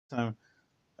time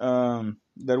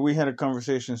that we had a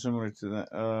conversation similar to that.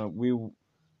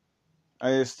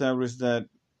 I established that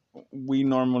we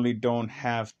normally don't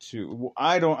have to.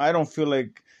 I don't feel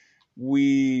like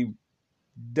we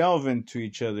delve into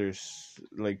each other's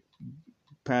like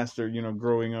past or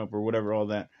growing up or whatever all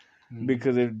that Mm-hmm.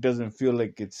 because it doesn't feel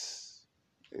like it's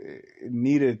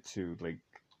needed to like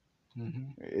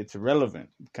Mm-hmm. it's irrelevant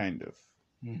kind of.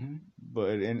 Mm-hmm.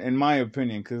 But in my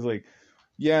opinion, because like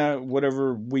yeah,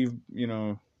 whatever we've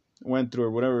went through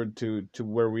or whatever to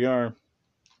where we are,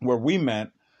 where we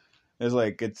met is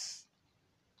like it's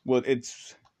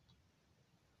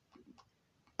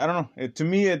I don't know. To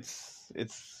me, it's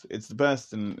the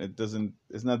best, and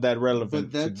it's not that But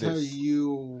relevant to that's how this.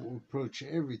 you approach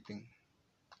everything,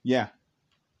 Yeah,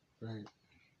 right?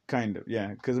 kind of. Yeah,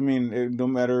 because I mean, no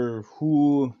matter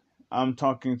who I'm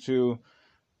talking to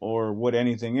or what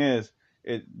anything is,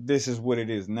 this is what it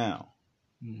is now.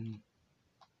 Mm-hmm.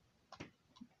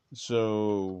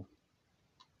 So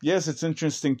yes, it's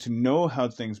interesting to know how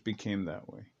things became that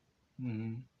way,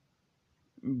 Mm-hmm.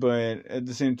 but at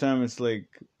the same time, it's like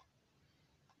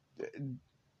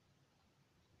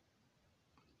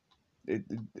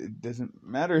it doesn't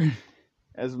matter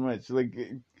as much, like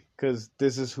because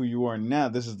this is who you are now.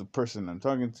 This is the person I'm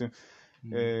talking to.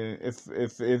 If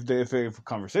a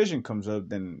conversation comes up,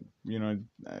 then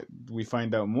we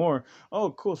find out more.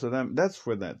 Oh, cool. So that's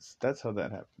where that's how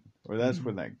that happened, or that's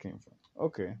where Mm-hmm. that came from.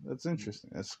 Okay, that's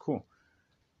interesting. That's cool.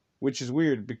 Which is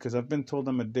weird because I've been told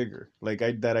I'm a digger. Like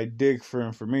I dig for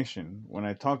information when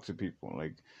I talk to people.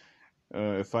 Like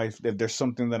if there's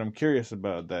something that I'm curious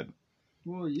about, that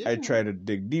Well, I yeah, try to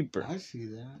dig deeper. I see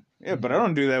that. Yeah, but I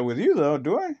don't do that with you though,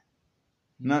 do I?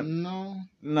 Not No,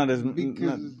 not as because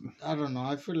not I don't know.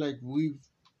 I feel like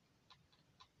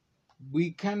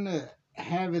we kind of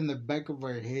have in the back of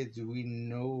our heads, we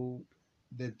know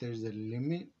that there's a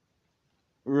limit,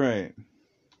 right.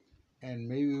 and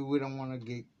maybe we don't want to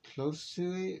get close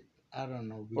to it. I don't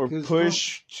know, Or because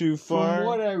push too from far.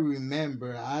 what I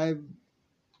remember,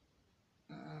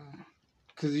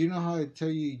 because you know how I tell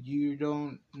you you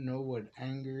don't know what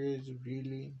anger is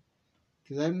really.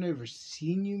 Because I've never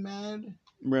seen you mad.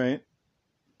 Right.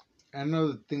 I know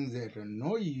the things that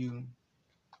annoy you,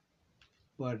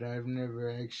 but I've never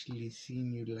actually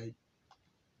seen you like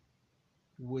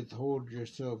withhold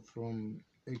yourself from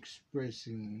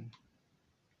expressing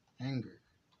anger.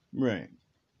 Right.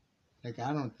 Like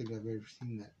I don't think I've ever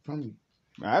seen that from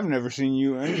I've never seen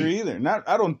you you. angry either. Not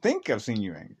I don't think I've seen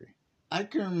you angry. I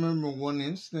can remember one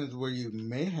instance where you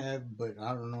may have, but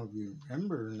I don't know if you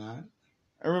remember or not.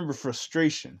 I remember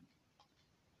frustration,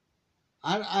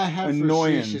 I have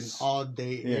frustration annoyance. all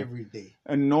day, Yeah. every day.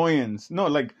 Annoyance. No,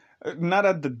 like not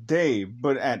at the day,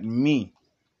 but at me.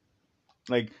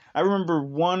 Like I remember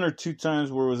one or two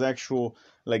times where it was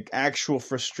actual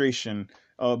frustration,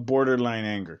 borderline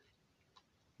anger.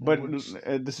 But Which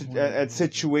at one was that?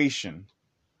 situation,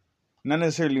 not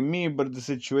necessarily me, but the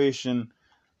situation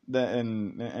that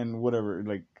and whatever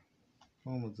like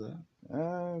When was that?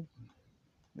 uh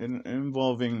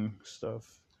involving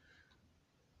stuff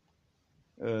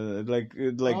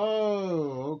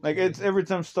Oh, like okay. it's every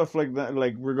time stuff like that,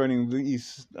 like regarding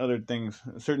these other things,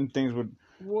 certain things would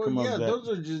Well, come up yeah, that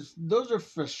those are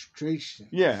frustrations.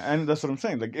 yeah, and that's what I'm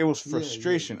saying, like it was Yeah, yeah,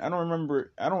 frustration. yeah.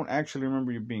 I don't actually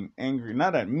remember you being angry,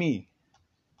 not at me.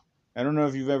 I don't know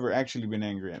if you've ever actually been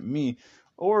angry at me,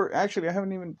 or actually I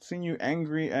haven't even seen you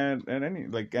angry at any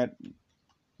like at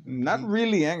not Be,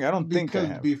 really angry. I don't think I because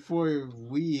have before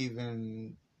we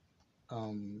even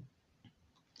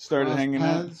started crossed hanging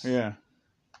out. paths, Yeah.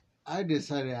 I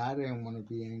decided I didn't want to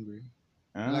be angry.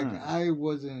 Like Ah, I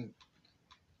wasn't.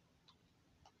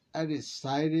 I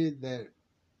decided that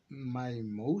my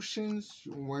emotions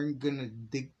weren't gonna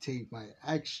dictate my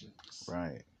actions.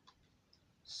 right.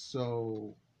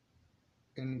 So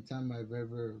anytime I've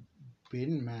ever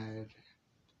been mad,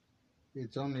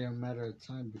 it's only a matter of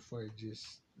time before I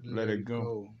just Let let it it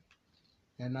go. go.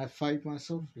 And I fight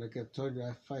myself. Like I've told you,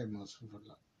 I fight myself a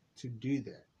lot to do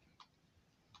that.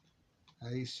 I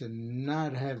used to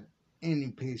not have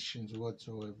any patience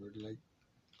whatsoever. Like,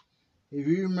 if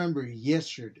you remember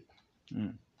yesterday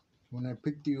Mm. when I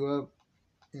picked you up,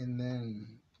 and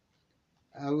then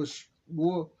I was,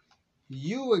 well,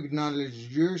 you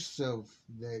acknowledged yourself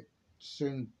that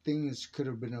certain things could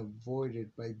have been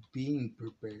avoided by being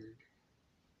prepared.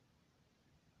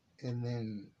 And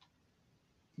then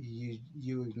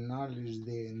you acknowledged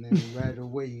it, and then right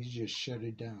away you just shut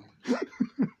it down.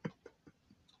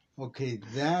 Okay,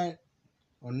 that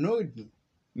annoyed me.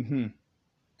 Hmm.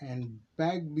 And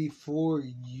back before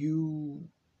you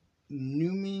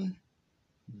knew me,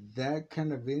 that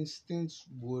kind of instance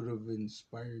would have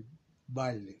inspired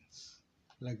violence,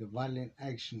 like a violent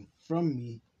action from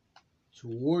me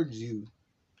towards you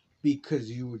because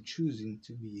you were choosing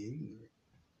to be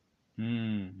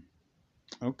ignorant.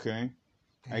 Okay.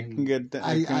 I can And get that.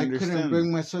 I can I couldn't understand that.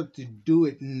 bring myself to do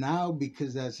it now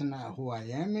because that's not who I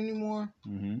am anymore.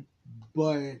 Mm-hmm.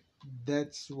 But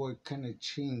that's what kind of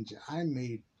change I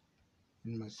made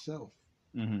in myself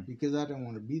Mm-hmm. because I didn't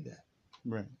want to be that.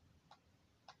 Right.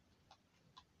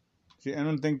 See, I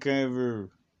don't think I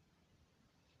ever.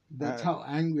 That's how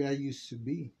angry I used to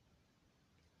be.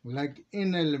 Like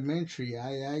in elementary,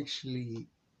 I actually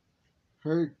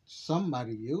hurt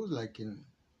somebody. It was like in,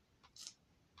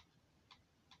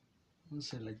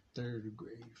 let's say, like third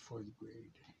grade, fourth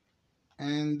grade.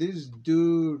 And this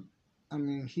dude, I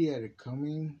mean, he had it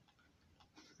coming,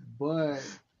 but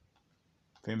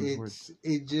Famous words.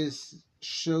 it just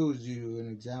shows you an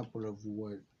example of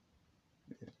what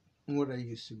I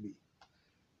used to be.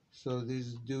 So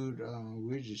this dude,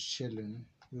 we were just chilling.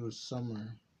 It was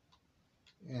summer,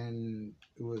 and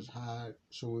it was hot,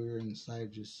 so we were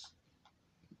inside, just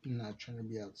not trying to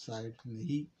be outside in the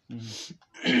heat.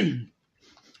 Mm-hmm.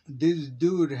 This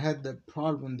dude had the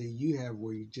problem that you have,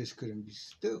 where you just couldn't be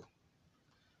still.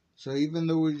 So even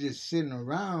though we were just sitting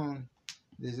around,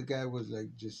 this guy was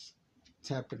like just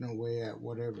tapping away at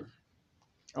whatever.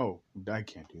 Oh, I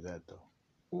can't do that though.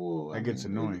 Well, That gets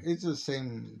annoying. It's the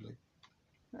same like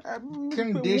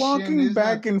Condition walking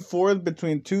back and forth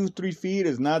between 2-3 feet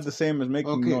is not the same as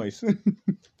making noise.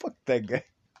 Fuck that guy.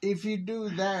 If you do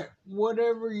that,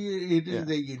 whatever it is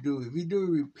that you do, if you do it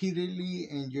repeatedly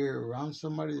and you're around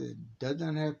somebody that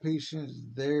doesn't have patience,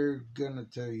 they're gonna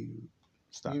tell you,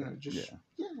 stop.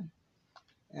 Yeah.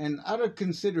 And out of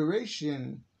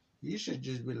consideration, you should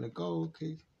just be like, oh,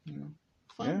 okay,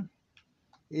 fine.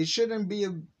 Yeah. It shouldn't be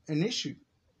an issue.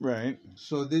 Right.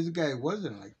 So this guy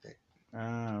wasn't like that.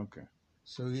 Ah, okay.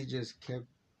 So he just kept,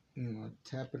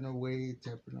 tapping away.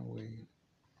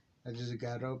 I just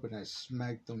got up and I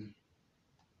smacked him.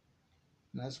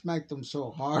 And I smacked him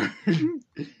so hard,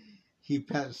 he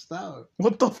passed out.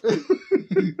 What the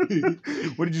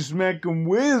what did you smack him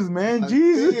with, man?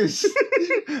 Jesus.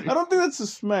 I don't think that's a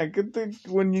smack. I think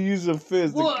when you use a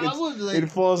fist, it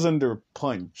falls under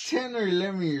punch. 10 or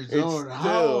 11 years old.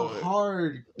 How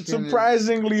hard?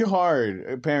 Surprisingly hard,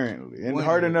 apparently. And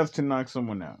hard enough to knock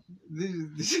someone out.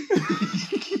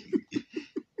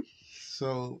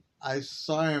 So I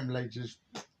saw him like just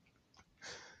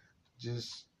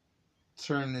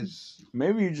turn his.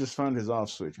 Maybe you just found his off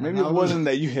switch. Maybe it wasn't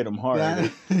that you hit him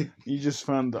hard. You just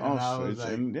found the off switch.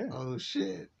 Like, oh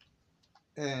shit!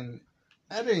 And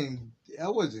I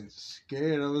wasn't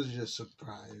scared. I was just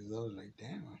surprised. I was like,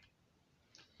 damn,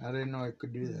 I didn't know I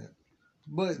could do that.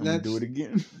 But let's do it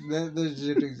again.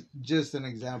 That's just an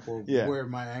example of where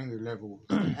my anger level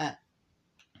was at.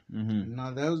 Mm-hmm.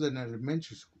 Now that was in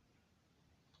elementary school,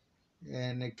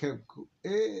 and it kept.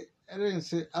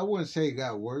 I wouldn't say it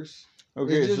got worse.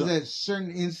 Okay, it's just that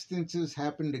certain instances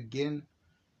happened again,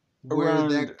 where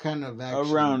that kind of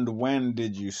action. Around when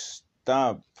did you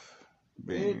stop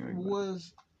being? It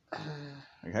was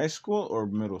like high school or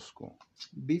middle school.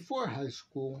 Before high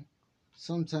school,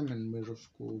 sometime in middle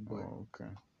school, but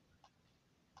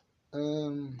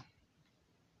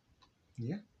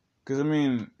yeah. Because I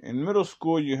mean, in middle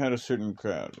school you had a certain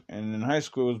crowd, and in high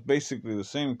school it was basically the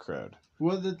same crowd.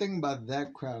 Well, the thing about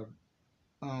that crowd,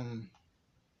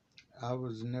 I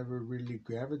was never really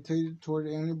gravitated toward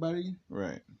anybody.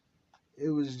 Right. It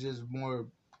was just more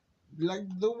like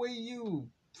the way you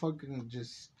fucking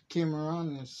just came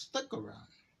around and stuck around.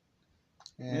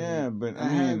 And yeah, but I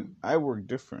mean, I work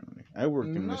differently. I work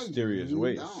in mysterious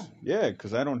ways. Don't. Yeah,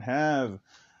 because I don't have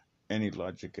any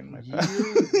logic in my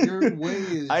past. Your way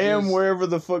is I am wherever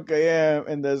the fuck I am,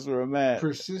 and that's where I'm at.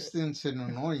 Persistence and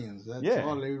annoyance. That's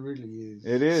all it really is.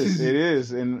 It is. It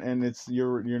is, and it's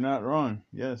you're not wrong.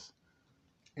 Yes.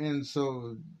 And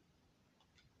so,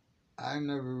 I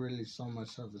never really saw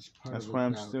myself as part of the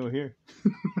crowd. That's why I'm still here.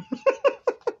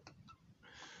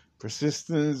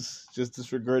 Persistence, just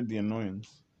disregard the annoyance.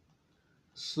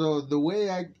 So the way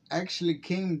I actually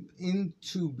came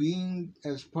into being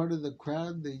as part of the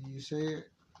crowd that you say,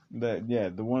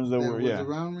 the ones that were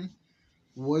around me,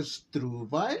 was through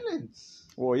violence.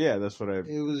 Well, yeah, that's what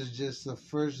It was just the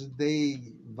first day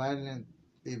violent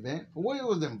event. Well, it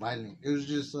wasn't violent. It was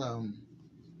just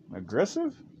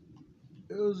aggressive.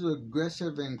 It was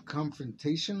aggressive and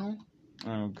confrontational.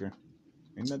 Oh, okay.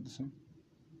 Ain't that the same?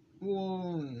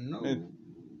 Well, no.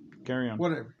 Carry on.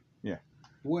 Whatever. Yeah.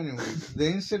 Well, anyway, the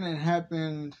incident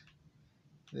happened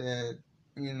that,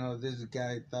 this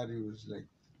guy thought he was like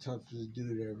the toughest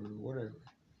dude ever, whatever.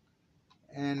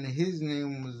 and his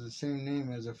name was the same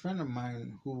name as a friend of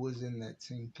mine who was in that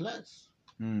same class.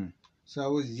 Mm. So I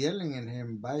was yelling at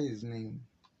him by his name,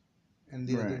 and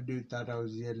the other Right. dude thought I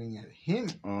was yelling at him.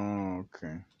 Oh,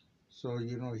 okay. So,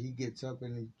 he gets up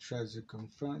and he tries to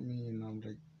confront me, and I'm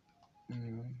like,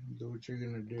 do what you're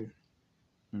gonna do.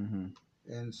 Mm-hmm.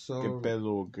 And ¿Qué so,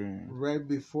 pedo, qué? right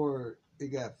before it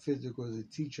got physical, the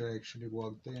teacher actually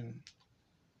walked in.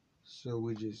 So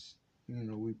we just,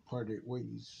 we parted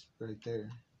ways right there.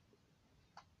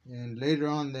 And later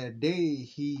on that day,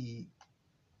 he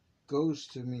goes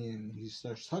to me and he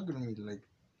starts hugging me, like,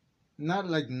 not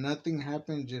like nothing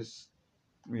happened, just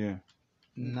Yeah.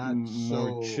 not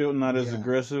More so chill, not as yeah.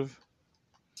 aggressive.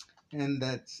 And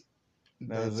That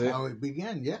that's was it? how it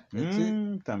began. Yeah, that's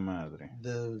it. Ta madre.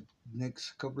 The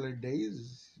next couple of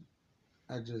days,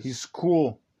 I just He's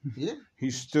cool. yeah.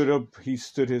 He stood up. He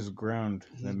stood his ground.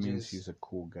 He That means just- he's a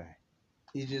cool guy.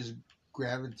 He just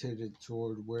gravitated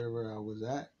toward wherever I was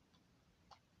at.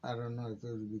 I don't know if it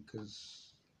was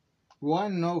because, well, I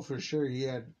know for sure he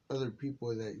had other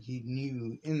people that he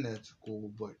knew in that school,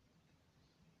 but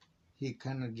he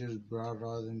kind of just brought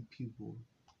all them people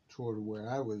toward where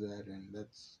I was at, and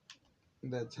that's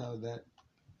how that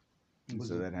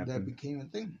So that happened. became a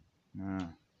thing.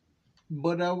 Ah.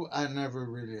 But I never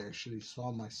really actually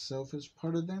saw myself as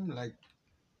part of them. Like,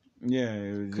 Yeah,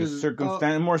 it was 'Cause,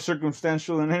 just more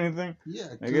circumstantial than anything. yeah,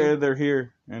 Like, yeah, they're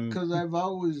here, and because I've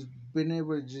always been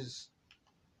able to just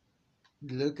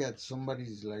look at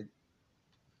somebody's like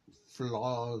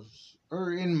flaws,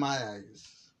 or in my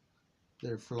eyes,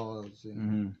 their flaws, and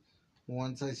Mhm.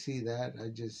 once I see that,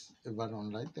 if I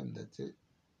don't like them, that's it.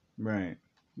 Right.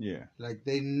 Yeah. Like,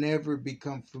 they never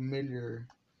become familiar.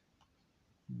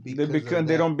 They Because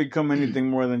they don't become anything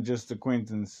more than just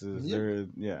acquaintances. Yeah.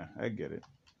 Yeah, I get it.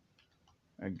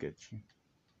 I get you.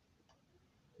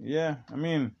 Yeah, I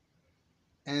mean,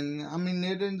 And I mean,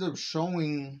 it ends up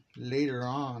showing later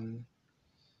on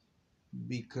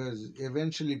because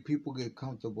eventually people get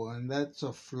comfortable, and that's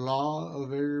a flaw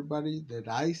of everybody that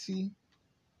I see,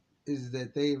 is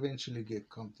that they eventually get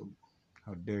comfortable.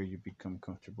 how dare you become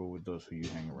comfortable with those who you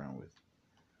hang around with?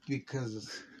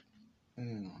 Because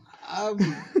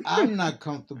I'm not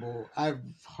comfortable. I've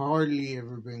hardly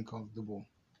ever been comfortable.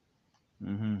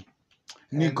 Mm-hmm.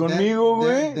 And Ni conmigo,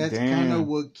 güey. That's Damn. kind of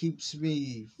what keeps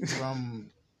me from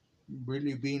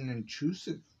really being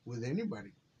intrusive with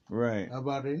anybody Right.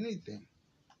 about anything.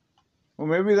 Well,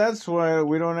 maybe that's why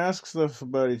we don't ask stuff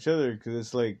about each other, because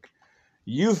it's like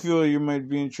you feel you might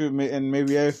be intrusive, and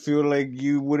maybe I feel like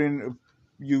you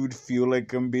would feel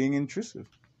like I'm being intrusive.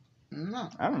 No.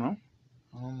 I don't know.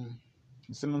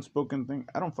 It's an unspoken thing.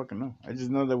 I don't fucking know. I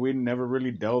just know that we never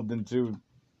really delved into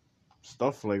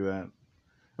stuff like that.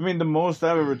 I mean, the most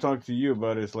I've ever talked to you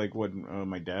about is like what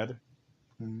my dad,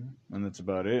 and that's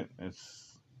about it.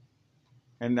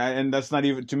 And that's not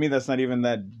even, to me, that's not even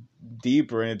that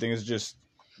deep or anything. It's just,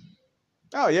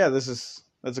 oh yeah, that's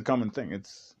a common thing.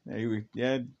 It's he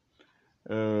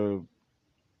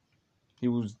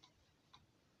was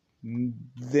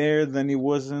there, then he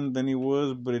wasn't, then he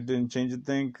was, but it didn't change a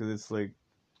thing, because it's like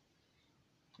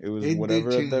it was whatever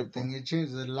did at change that thing. point. It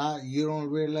changed a lot. You don't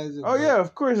realize it. Oh yeah,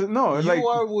 of course. No, you like,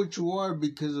 are what you are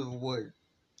because of what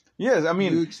yes, I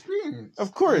mean, you experienced.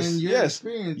 of course, and your yes,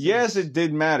 experience yes, it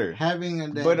did matter. having a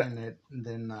dad But- in it, and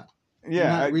then not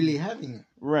Yeah, really having it.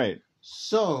 right.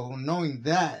 So knowing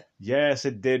that, Yes,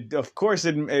 it did. Of course,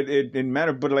 it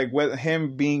mattered. But like with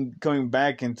him coming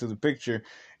back into the picture,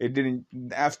 it didn't.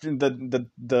 After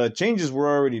the changes were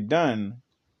already done,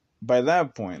 by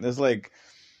that point, it's like,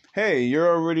 hey, you're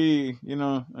already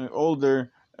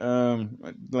older.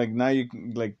 Like now you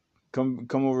can like come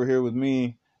over here with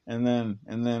me, and then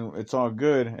it's all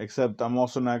good. Except I'm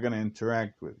also not gonna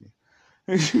interact with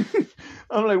you.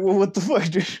 I'm like, well, what the fuck,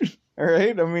 dude? All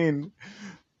right, I mean,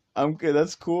 I'm good.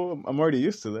 That's cool. I'm already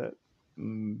used to that.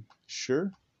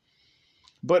 Sure.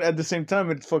 But at the same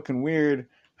time, it's fucking weird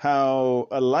how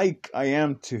alike I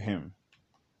am to him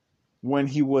when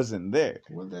he wasn't there.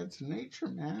 well, that's nature,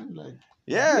 man. Like,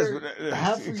 Yes.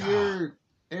 half of your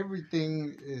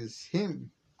everything is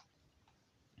him.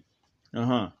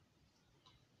 Uh-huh.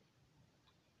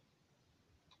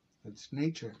 That's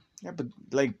nature. Yeah, but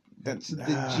like That's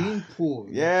the gene pool.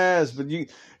 Yes, but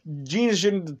genes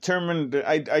shouldn't determine.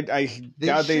 I They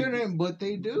doubt shouldn't, but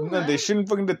they do. No, man. they shouldn't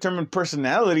fucking determine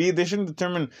personality. They shouldn't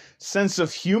determine sense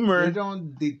of humor. They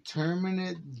don't determine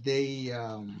it. They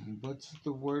what's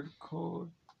the word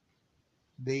called?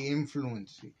 They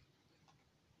influence you.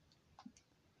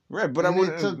 Right, but and I would.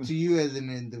 it's up to you as an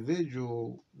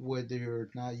individual whether or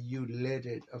not you let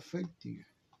it affect you.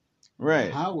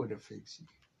 Right. How it affects you.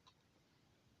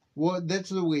 Well, that's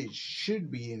the way it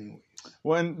should be, anyways.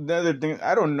 Well, and the other thing,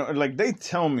 I don't know. Like they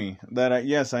tell me that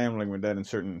yes, I am like my dad in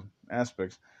certain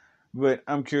aspects, but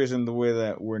I'm curious in the way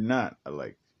that we're not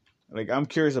alike. Like I'm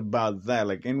curious about that.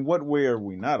 Like in what way are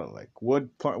we not alike? What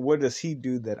does he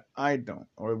do that I don't,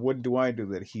 or what do I do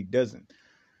that he doesn't?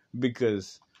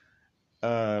 Because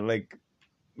like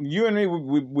you and me,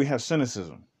 we have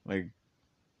cynicism. Like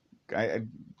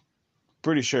I'm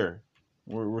pretty sure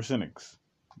we're cynics,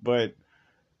 but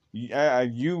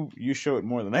you show it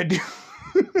more than I do.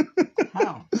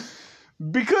 How?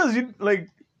 Because you like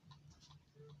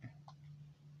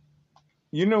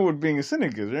you know what being a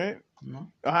cynic is, right? No.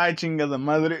 Ay, chingada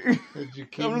madre.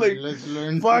 Educate I'm me. like, Let's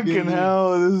learn. fucking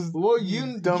hell, this is Well,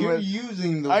 you're dumb.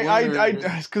 using the I, word.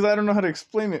 it's because I don't know how to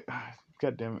explain it.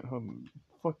 God damn it, hold on.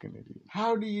 Fucking idiot.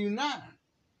 How do you not?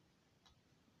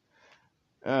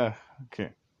 Okay.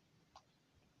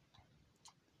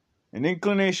 An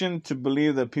inclination to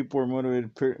believe that people are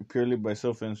motivated purely by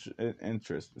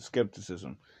self-interest,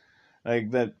 skepticism,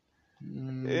 like that.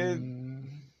 Mm,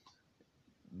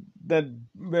 That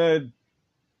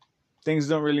things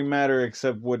don't really matter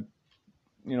except what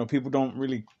people don't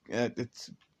really.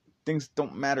 It's things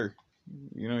don't matter.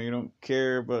 You don't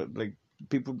care about like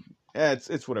people. Yeah,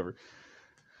 it's whatever.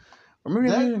 Or maybe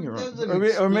I'm using it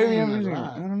wrong. Or maybe I'm using it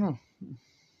wrong. I don't know.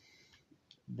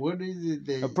 what is it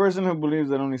that A person who believes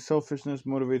that only selfishness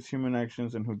motivates human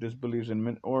actions and who disbelieves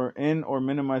or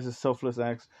minimizes selfless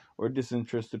acts or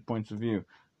disinterested points of view.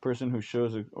 A person who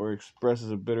shows or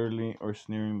expresses a bitterly or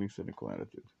sneeringly cynical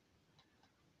attitude.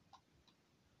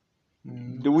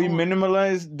 Do we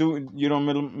minimize? Do you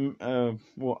don't?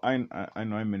 Well, I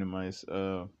know I minimize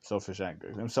selfish acts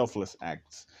and selfless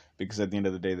acts because at the end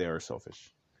of the day they are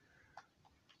selfish.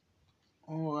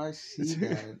 Oh, I see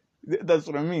that. That's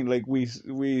what I mean. Like we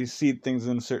see things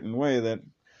in a certain way that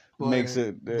But makes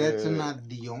it. that's not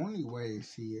the only way I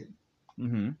see it.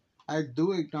 Mm-hmm. I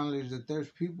do acknowledge that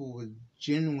there's people with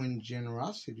genuine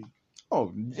generosity.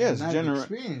 Oh yes, and I've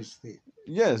experienced it.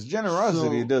 Yes,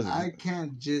 generosity so doesn't. I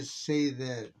can't just say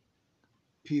that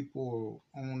people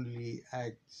only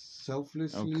act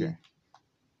selflessly, Okay.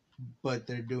 but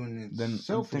they're doing it Then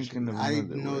selfishly. I'm thinking of I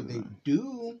another know word they then.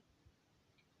 do,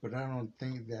 but I don't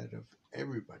think that of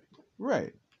everybody.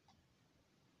 Right.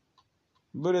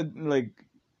 But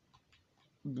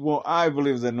well, I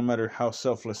believe that no matter how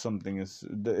selfless something is,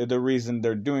 the reason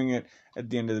they're doing it at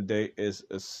the end of the day is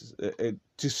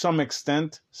to some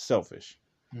extent selfish.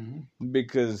 Mm-hmm.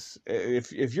 Because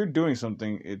if you're doing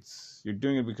something, you're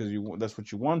doing it because that's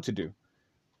what you want to do.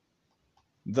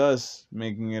 Thus,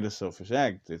 making it a selfish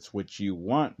act. It's what you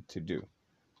want to do.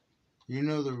 You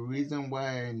know the reason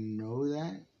why I know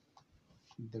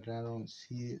that I don't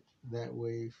see it that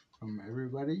way from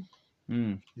everybody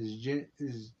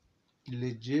is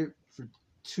legit for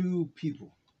two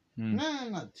people. No,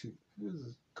 not two. There's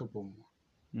a couple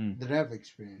more that I've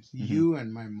experienced. Mm-hmm. You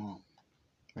and my mom.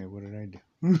 Wait, what did I do?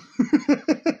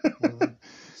 Well,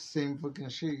 same fucking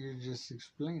shit you're just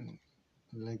explaining.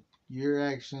 Like your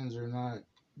actions are not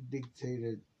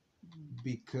dictated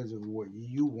because of what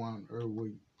you want or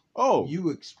what you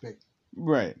expect.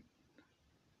 Right.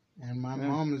 And my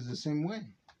mom is the same way.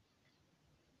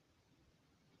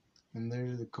 And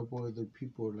there's a couple other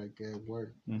people like at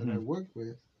work that I work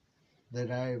with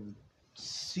that I've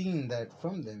seen that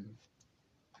from them.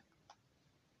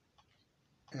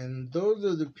 And those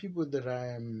are the people that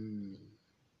I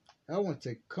won't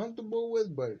say comfortable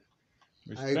with, but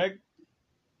respect.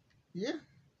 Yeah.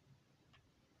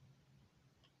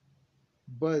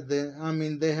 But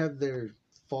they have their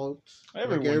faults.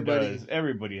 Everyone does.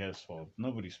 Everybody has faults.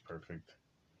 Nobody's perfect.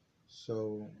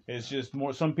 So it's just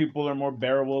some people are more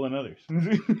bearable than others.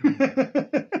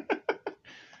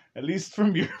 At least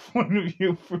from your point of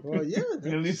view. Well, yeah.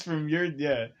 At least from your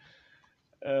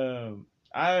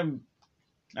I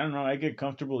don't know. I get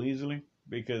comfortable easily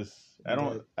because I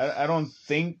don't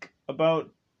think about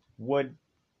what.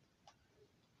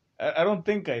 I don't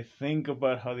think I think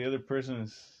about how the other person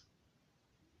is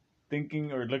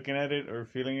thinking or looking at it or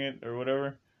feeling it or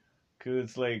whatever, because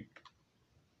it's like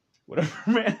whatever,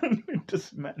 man. It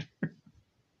doesn't matter.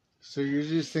 So you're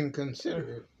just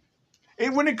inconsiderate.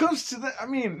 When it comes to that, I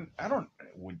mean,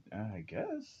 I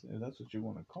guess if that's what you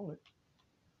want to call it.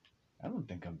 I don't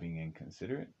think I'm being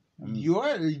inconsiderate.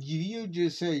 You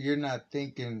just say you're not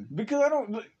thinking because I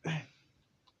don't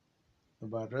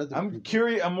about other people. I'm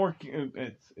curious. I'm more.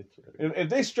 It's if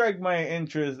they strike my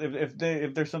interest, if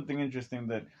there's something interesting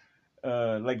that,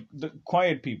 like the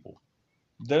quiet people,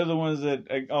 they're the ones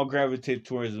that I'll gravitate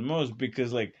towards the most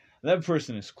because like that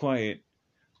person is quiet.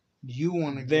 You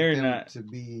want to get them to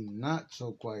be not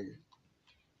so quiet.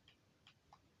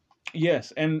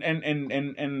 Yes,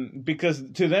 and because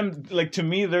to them, like to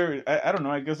me, they're I don't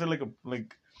know. I guess they're like a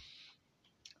like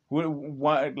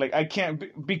why like I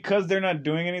can't because they're not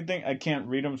doing anything. I can't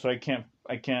read them, so I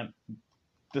can't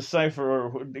decipher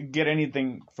or get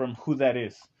anything from who that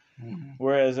is. Mhm.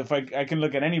 Whereas if I can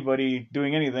look at anybody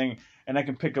doing anything and I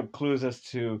can pick up clues as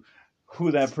to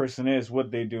who that person is,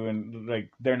 what they do, and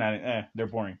like they're not they're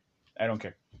boring. I don't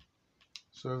care.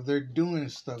 So if they're doing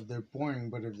stuff, they're boring.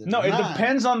 But if they're No, it not,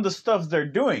 depends on the stuff they're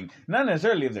doing. Not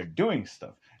necessarily if they're doing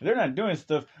stuff. If they're not doing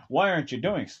stuff, why aren't you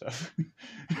doing stuff?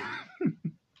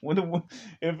 What-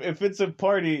 if it's a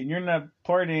party and you're not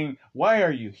partying, why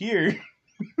are you here?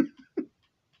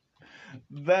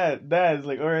 That is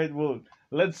like, all right, well,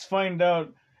 let's find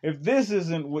out if this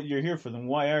isn't what you're here for. Then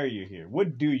why are you here?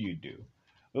 What do you do?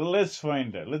 Well, let's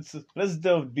find out. Let's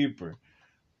delve deeper.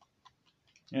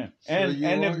 Yeah, so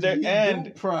and if they're you and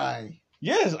do pry.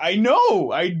 yes, I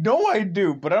know I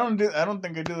do, but I don't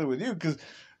think I do that with you because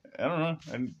I don't know.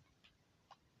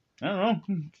 I don't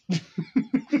know.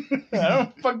 I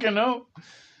don't fucking know.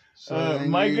 So then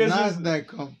My you're guess not is that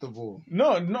comfortable.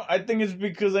 no. I think it's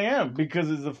because I am because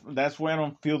that's why I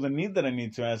don't feel the need that I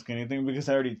need to ask anything because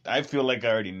I feel like I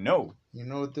already know. You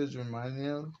know what this reminds me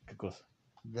of? ¿Qué cosa?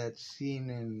 That scene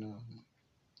in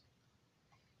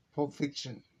Pulp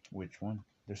Fiction. Which one?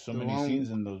 There's so The many one- scenes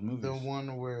in those movies. The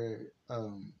one where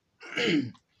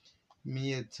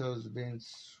Mia tells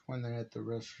Vince when they're at the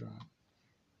restaurant.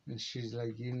 And she's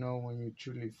like, you know, when you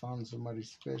truly found somebody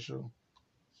special,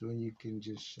 is when you can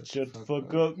just Shut the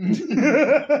fuck up.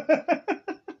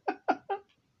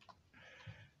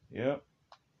 Yep.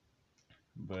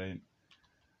 But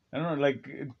I don't know, like,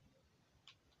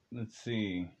 let's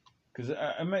see. Because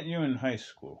I met you in high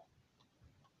school.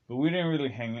 But we didn't really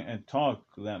hang and talk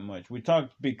that much. We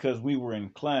talked because we were in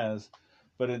class.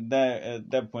 But at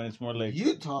that point, it's more like.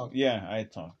 You talk. Yeah, I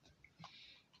talked.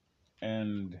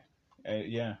 And,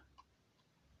 yeah.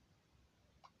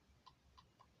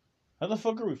 How the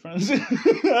fuck are we friends?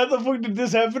 How the fuck did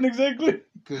this happen exactly?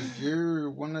 Because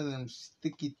you're one of them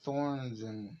sticky thorns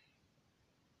and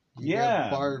you Yeah.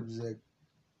 got barbs that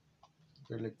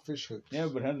they're like fish hooks. Yeah,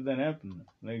 but how did that happen?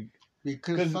 Like,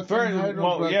 because fucking first, Heido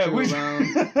well, brought yeah, you we.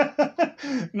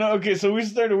 around. No, okay, so we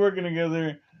started working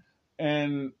together,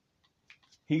 and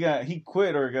he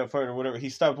quit or got fired or whatever. He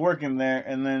stopped working there,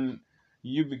 and then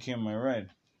you became my ride,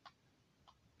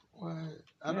 What?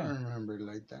 I don't remember it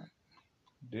like that.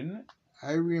 didn't it?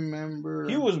 I remember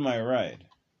He was my ride.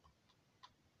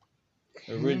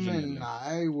 him originally. and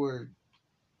I were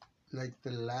like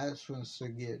the last ones to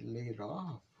get laid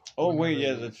off. Oh wait, Whenever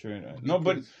yeah, that- that's right. No,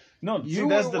 but because no, you see, were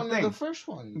that's the one thing. of the first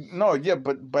ones. No, yeah,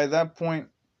 but by that point,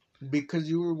 Because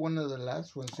you were one of the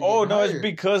last ones. To oh get no, it's hired.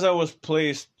 because I was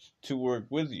placed to work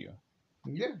with you.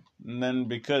 Yeah. And then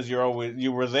because you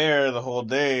were there the whole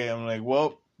day, I'm like,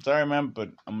 well, sorry, man, but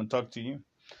I'm gonna talk to you.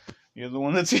 You're the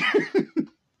one that's here,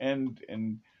 and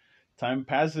time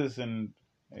passes, and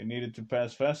I needed to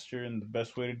pass faster, and the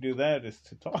best way to do that is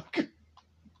to talk.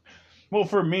 Well,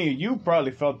 for me, you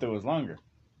probably felt it was longer.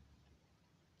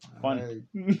 Fun.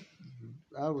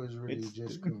 I was really It's-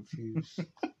 just confused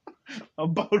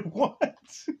About what?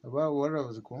 about what I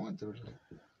was going through.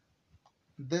 Like,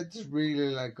 that's really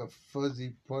like a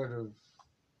fuzzy part of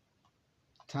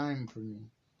time for me.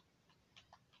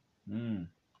 Mm.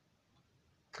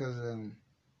 Because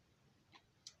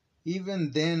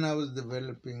even then I was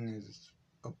developing as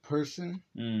a person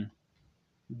Mm.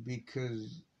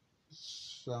 because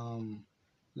some,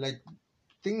 like,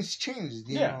 things changed,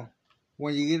 you Yeah. know.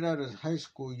 When you get out of high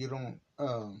school, you don't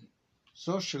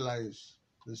socialize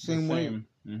the same way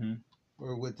Mm-hmm.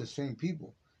 or with the same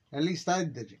people. At least I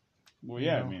didn't. Well, You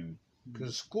yeah, know? I mean,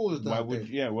 Because school is why not would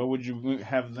there. why would you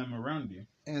have them around you?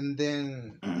 And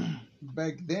then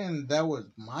back then, that was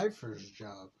my first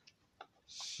job.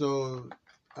 So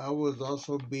I was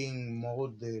also being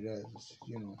molded as,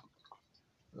 you know,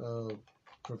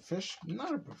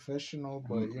 not a professional,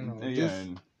 but, you know, yeah, just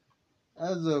and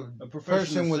as a a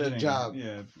professional person with a setting. job.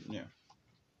 Yeah, yeah.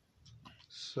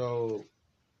 So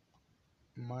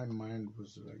my mind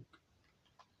was like,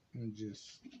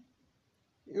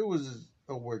 it was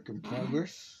a work in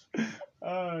progress.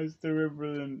 I still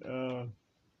remember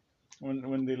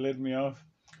when they let me off.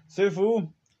 Say,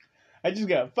 fool, I just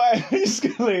got fired. I just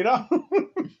got laid off.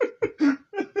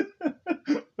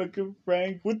 Fucking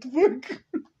Frank, what the fuck?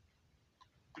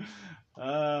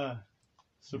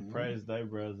 Surprised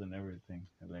eyebrows and everything.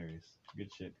 Hilarious.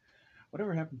 Good shit.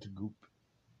 Whatever happened to Goop?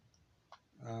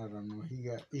 I don't know.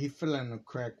 He fell in a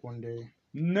crack one day.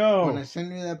 No. When I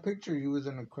sent you that picture, he was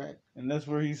in a crack. And that's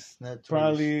where he's That's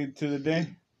probably to the day.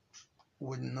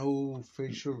 with no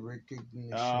facial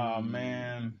recognition. Oh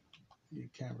man, You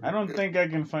can't. I don't think I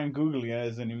can find googly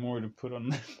eyes anymore to put on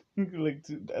that.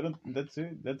 I don't. That's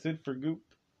it. That's it for Goop.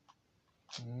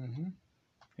 Mm-hmm.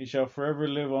 He shall forever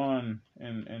live on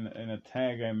in a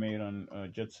tag I made on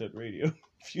Jet Set Radio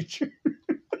Future.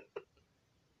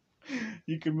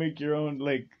 You can make your own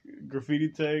like graffiti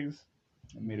tags.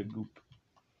 I made a Goop,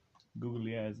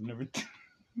 googly eyes, and everything.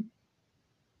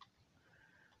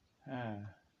 Ah,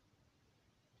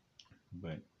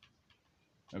 but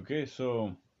okay,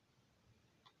 so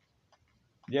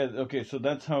yeah, okay, so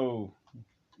that's how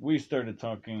we started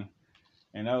talking,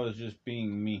 and I was just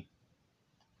being me.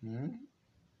 Mm-hmm.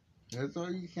 That's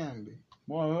all you can be.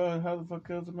 Well, how the fuck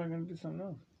else am I gonna do something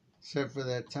else? Except for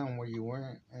that time where you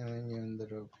weren't, and then you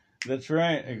ended up. That's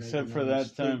right, Making except for a that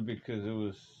mistake. time because it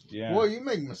was Well, you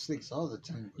make mistakes all the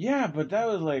time. Yeah, but that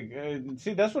was like,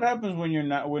 see, that's what happens when you're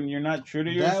not true to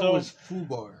yourself. That was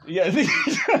FUBAR. Yeah,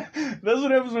 that's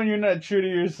what happens when you're not true to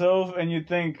yourself, and you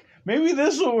think maybe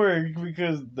this will work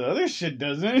because the other shit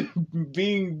doesn't.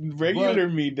 Being regular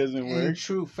me doesn't In work.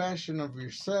 true fashion of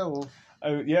yourself,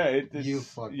 It's, you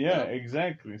fucked yeah, up.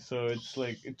 exactly. So it's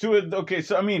like okay.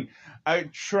 So I mean, I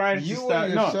tried to you stop.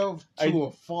 were yourself to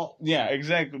a fault. Yeah,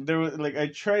 exactly. There was like I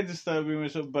tried to stop being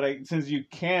myself, but since you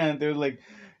can't, they're like,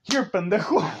 "You're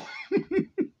pendejo."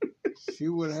 See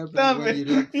what happens Stop when it. you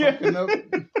like Yeah. fucking up.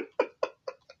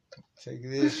 Take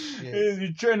this shit.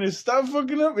 You're trying to stop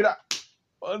fucking up. Mira,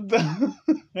 what the?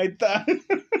 Ahí está.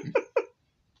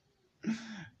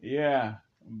 Yeah,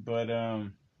 but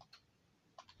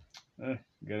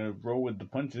gotta roll with the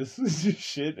punches,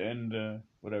 shit, and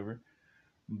whatever.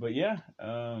 But yeah,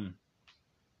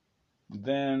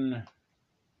 then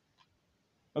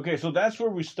okay, so that's where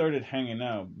we started hanging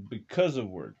out because of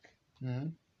work. Mm-hmm.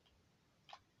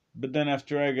 But then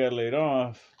after I got laid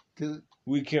off, 'Cause-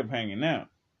 we kept hanging out.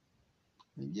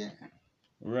 yeah.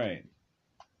 Right.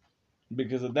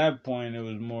 Because at that point it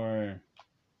was more,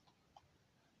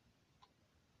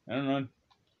 I don't know.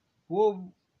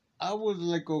 Well, I was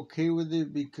like okay with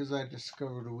it because I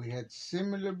discovered we had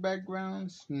similar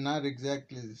backgrounds, not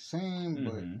exactly the same, Mhm.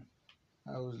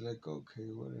 but I was like okay,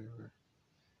 whatever.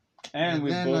 And we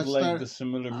then both I liked the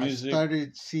similar I music.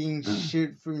 started seeing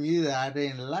shit from you that I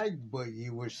didn't like, but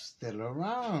you were still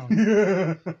around.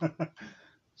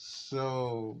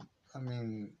 So, I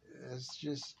mean, it's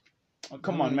just. Oh,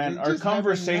 come I on, mean, man. it Our just happened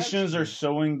conversations are naturally.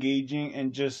 so engaging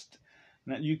and just,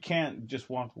 you can't just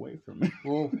walk away from it.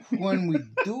 Well, when we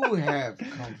do have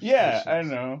conversations. Yeah, I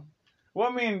know. Well,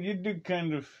 I mean, you do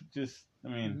kind of just, I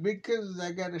mean. Because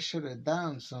I gotta shut it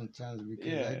down sometimes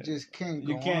because I just can't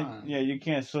go You can't, on. yeah, you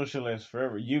can't socialize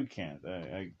forever. You can't.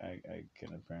 I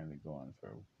can apparently go on for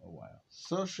a while.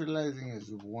 Socializing is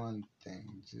one thing.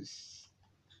 Just.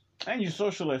 And you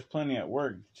socialize plenty at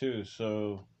work, too,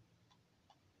 so.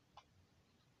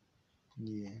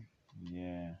 Yeah.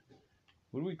 Yeah.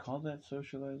 What do we call that,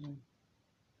 socializing?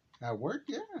 At work,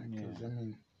 yeah. Because, I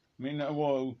mean,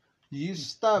 well. You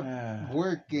stop Yeah.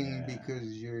 working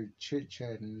because you're chit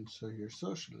chatting, so you're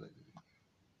socializing.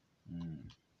 Yeah.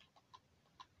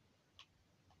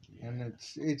 And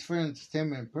it's for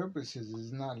entertainment purposes.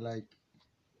 It's not like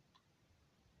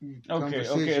Okay.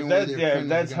 conversation with your friend is gonna If earn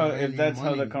that's you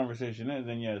how the money. conversation is,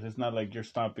 then yes, it's not like you're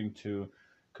stopping to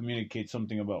communicate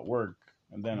something about work,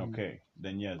 and then okay,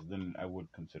 then yes, then I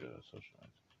would consider that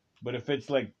socializing. But if it's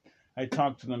like I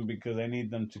talk to them because I need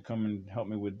them to come and help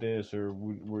me with this or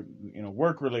we're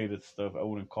work related stuff, I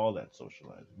wouldn't call that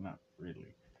socializing. Not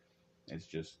really. It's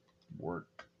just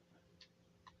work.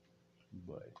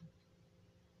 But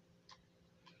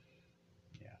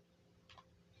yeah.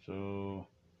 So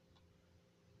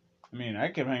I mean, I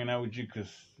kept hanging out with you because,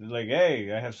 like,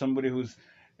 hey, I have somebody who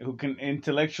can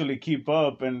intellectually keep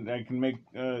up, and I can make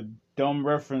dumb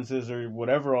references or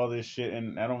whatever, all this shit,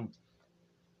 and I don't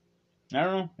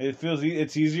know. It feels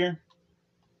it's easier.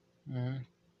 Mm-hmm.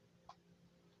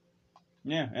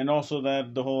 Yeah, and also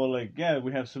that the whole like, yeah,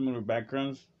 we have similar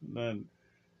backgrounds.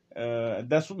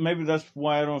 That's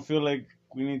why I don't feel like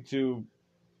I need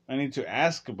to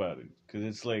ask about it because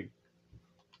it's like,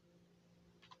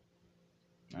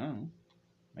 I don't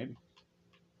know.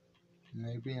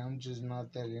 Maybe I'm just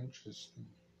not that interesting.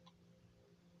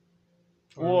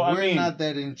 Well, we're not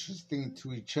that interesting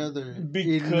to each other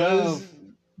because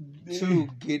enough to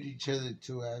get each other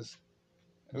to ask.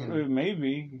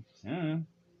 Maybe. I don't know.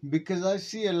 Because I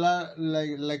see a lot,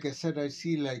 like I said, I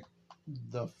see like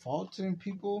the faults in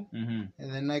people, Mm-hmm.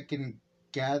 and then I can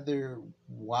gather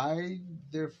why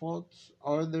their faults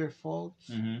are their faults,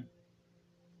 Mm-hmm.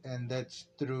 and that's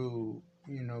through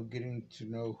getting to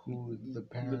know who the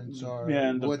parents are, Yeah,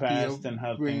 in the what the past and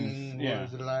how things. upbringing Yeah.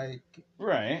 was like.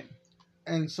 Right.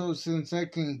 And so, since I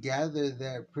can gather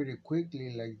that pretty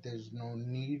quickly, like, there's no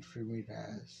need for me to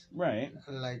ask. Right.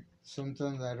 Like,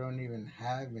 sometimes I don't even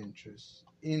have interest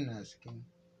in asking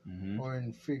Mm-hmm. or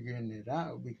in figuring it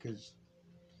out because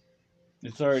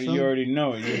It's already you already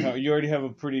know it. You already have a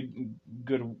pretty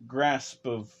good grasp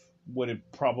of what it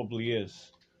probably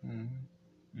is.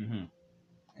 Mm-hmm.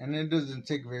 And it doesn't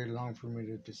take very long for me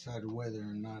to decide whether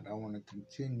or not I want to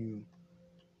continue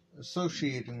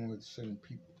associating with certain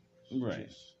people. Right.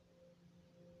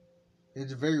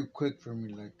 It's very quick for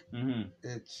me. Like, Mm-hmm.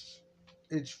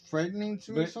 it's frightening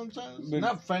to me sometimes.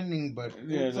 Not frightening, but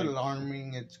it's like,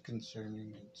 alarming. It's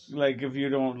concerning. It's like if you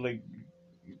don't like.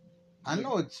 I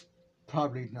know it's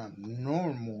probably not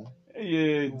normal.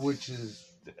 Yeah, which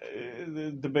is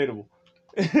debatable.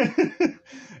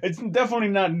 It's definitely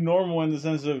not normal in the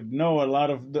sense of no, a lot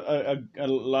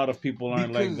of people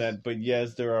aren't like that, but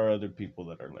yes, there are other people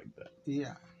that are like that.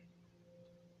 Yeah.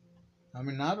 I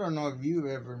mean, I don't know if you've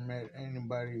ever met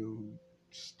anybody who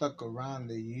stuck around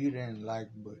that you didn't like,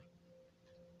 but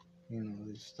they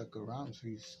stuck around, so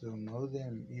you still know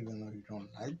them, even though you don't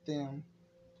like them.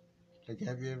 Like,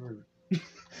 have you ever?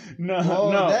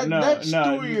 That's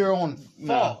still your own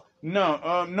fault.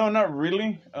 No, not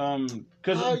really.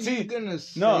 Because how see, you gonna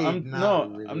say I'm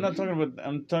not talking about.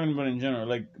 I'm talking about in general.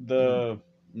 Like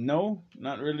no,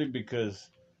 not really, because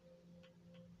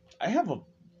I have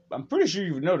I'm pretty sure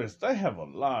you've noticed I have a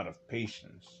lot of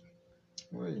patience.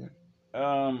 Well, yeah.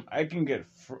 I can get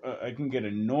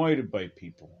annoyed by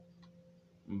people,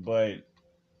 but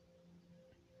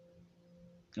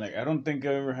like I don't think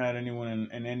I've ever had anyone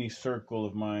in any circle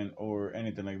of mine or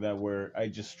anything like that where I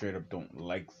just straight up don't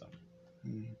like them.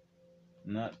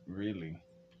 Not really.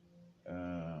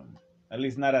 At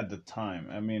least not at the time.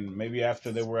 I mean, maybe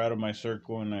after they were out of my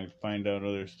circle and I find out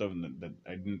other stuff that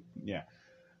I didn't. Yeah,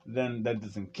 then that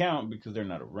doesn't count because they're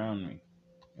not around me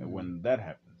when that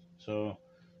happens. So,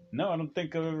 no, I don't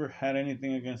think I've ever had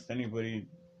anything against anybody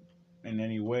in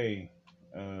any way.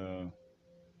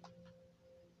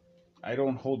 I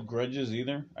don't hold grudges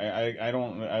either. I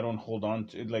don't hold on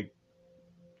to like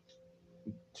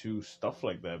to stuff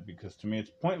like that because to me it's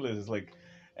pointless. It's like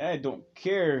I don't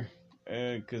care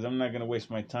because I'm not gonna waste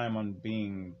my time on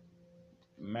being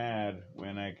mad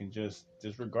when I can just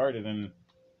disregard it and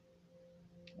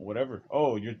whatever.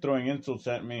 Oh, you're throwing insults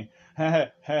at me. Ha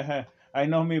ha ha ha. I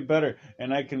know me better,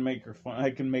 and I can make her fun. I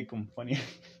can make them funny.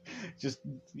 Just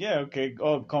yeah, okay.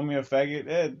 Oh, call me a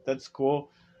faggot. That's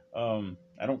cool.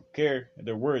 I don't care.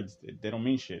 They're words. They don't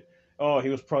mean shit. Oh, he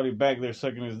was probably back there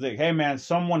sucking his dick. Hey, man,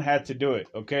 someone had to do it.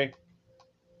 Okay.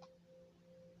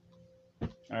 All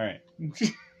right.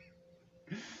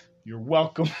 You're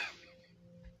welcome.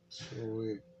 So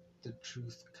the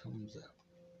truth comes out.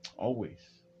 Always.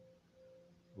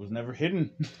 It was never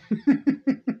hidden.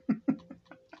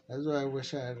 That's why I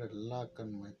wish I had a lock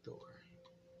on my door.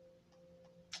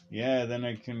 Yeah, then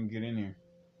I can get in here.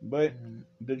 But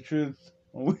the truth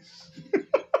always.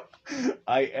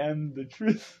 I am the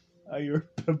truth. Your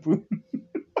baboon.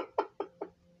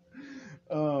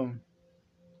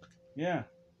 Yeah.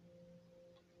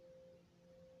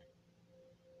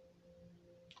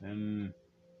 And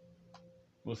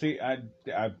we'll see. I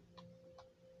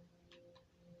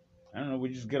don't know. We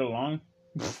just get along.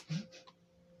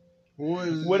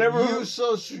 Whatever you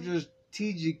so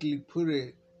strategically put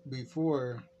it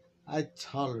before, I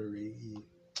tolerate you.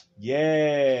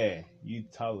 Yeah, you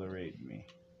tolerate me.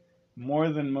 More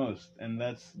than most, and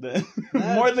that's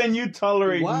more than you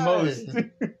tolerate most.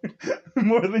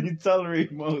 More than you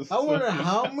tolerate most. I wonder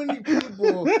how many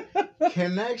people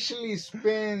can actually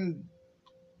spend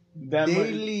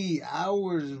daily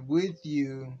hours with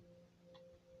you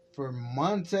for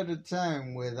months at a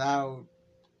time without,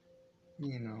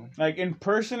 like in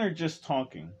person or just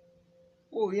talking.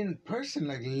 Well, in person,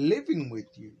 like living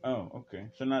with you. Oh, okay.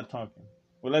 So not talking.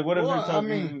 Well, like, what if they're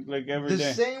talking like every day?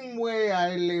 The same way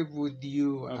I live with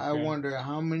you, okay. I wonder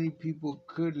how many people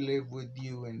could live with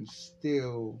you and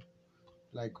still,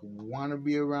 like, want to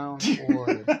be around,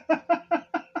 or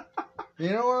you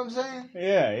know what I'm saying?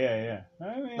 Yeah.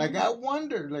 I mean, like, I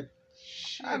wonder, like,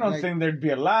 shit, I don't think there'd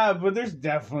be a lot, but there's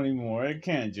definitely more. It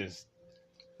can't just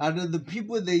out of the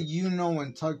people that you know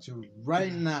and talk to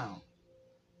right now.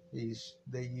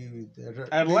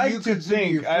 I'd like to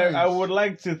think. I would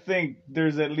like to think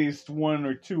there's at least one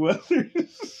or two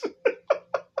others.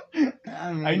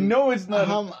 I know it's not.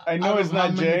 I know it's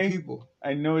not Jay.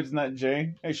 I know it's not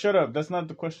Jay. Hey, shut up. That's not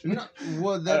the question. No,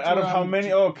 well, that's out of how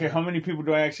many? Oh, okay, how many people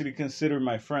do I actually consider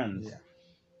my friends? Yeah.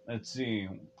 Let's see.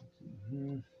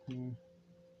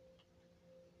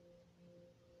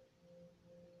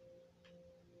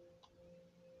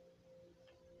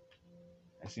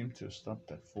 seem to have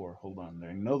stopped at 4. Hold on.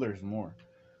 I know there's more.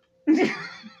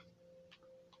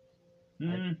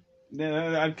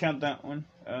 Yeah, I'd count that one.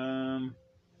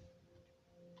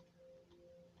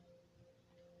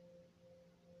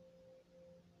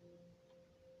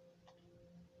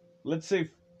 Let's say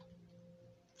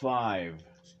 5.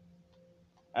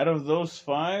 Out of those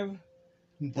 5,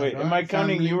 wait, am I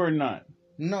counting family. you or not?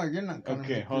 No, you're not counting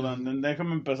Okay, me, hold on. Then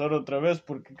déjame empezar otra vez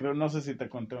porque creo no sé si te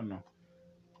conté o no.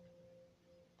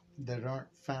 That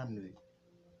aren't family.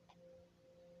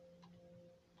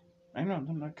 I know,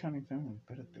 I'm not counting family.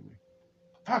 Espérate, güey.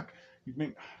 Fuck!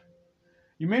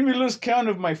 You made me lose count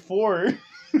of my 4.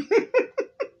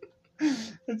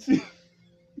 Let's see.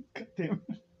 God damn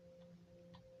it.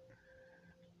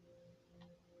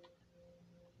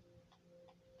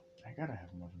 I gotta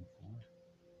have more than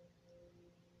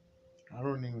 4. I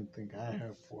don't even think I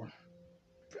have 4.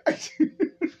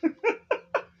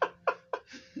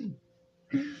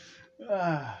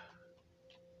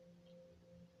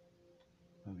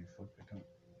 Holy fuck! I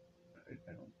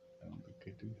don't think I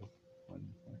do have 1.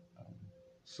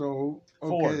 So okay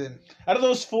 4. then. Out of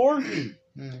those 4,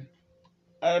 Mm.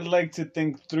 I'd like to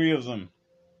think 3 of them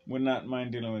would not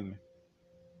mind dealing with me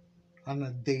On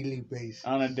a daily basis.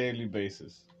 on a daily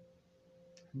basis.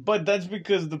 But that's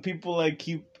because the people I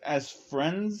keep as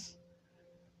friends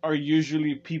are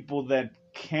usually people that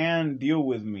can deal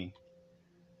with me.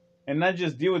 And not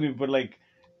just deal with me, but like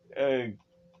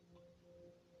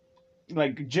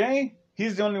Jay,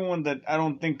 he's the only one that I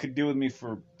don't think could deal with me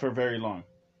for very long.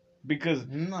 Because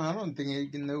No, I don't think he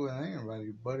can do with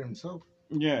anybody but himself.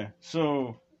 yeah,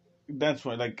 so that's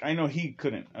why. Like I know he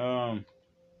couldn't.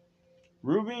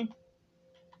 Ruby,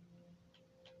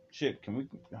 shit. Can we?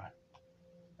 God,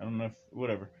 I don't know if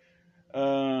whatever.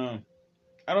 I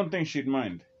don't think she'd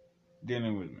mind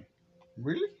dealing with me.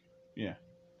 Really? Yeah.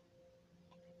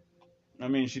 I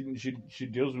mean, she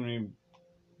deals with me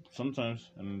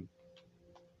sometimes, and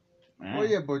Oh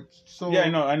yeah, but so yeah,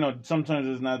 I know. Sometimes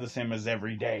it's not the same as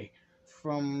every day.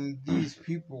 from these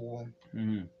people,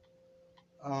 Mm-hmm.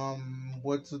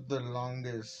 what's the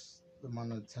longest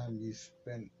amount of time you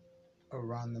spent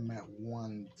around them at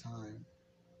one time?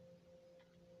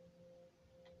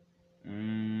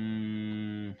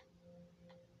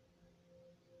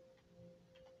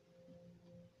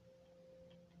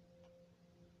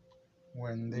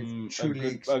 When they've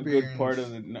truly a good part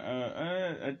of experienced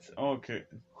the. It's okay.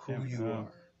 who Damn, you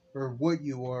are, or what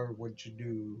you are, what you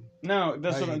do. No,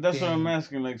 that's how you what I'm think.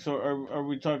 asking. Like, so are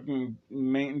we talking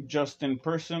just in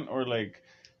person or like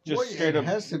just Well, straight it up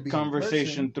has to be in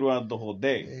conversation person. throughout the whole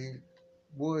day?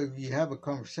 Well, if you have a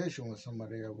conversation with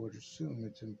somebody, I would assume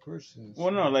it's in person.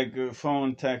 Well, no, like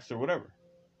phone, text, or whatever.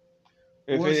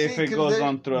 If Well, if see, it 'cause goes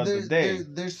on throughout the day,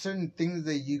 there's certain things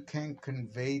that you can't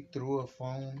convey through a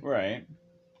phone, right?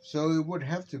 so it would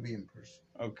have to be in person.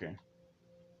 Okay.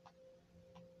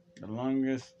 The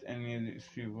longest any of these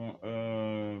people,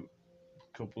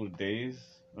 couple of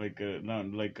days, like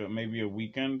not like maybe a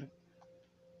weekend.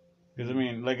 Because I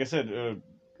mean, like I said,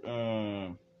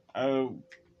 I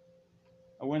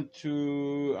went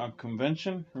to a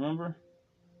convention. Remember,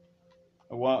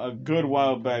 a good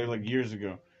while back, like years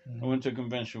ago. I went to a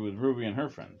convention with Ruby and her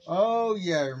friends. Oh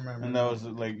yeah, I remember. And that was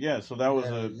like so that was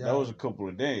Yeah, that was a couple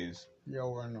of days.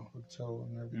 Y'all were in a hotel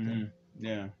and everything.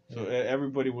 Yeah. So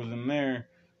everybody was in there,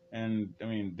 and I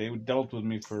mean they dealt with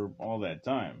me for all that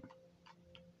time.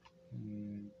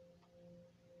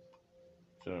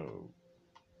 So,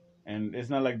 and it's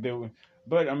not like they were.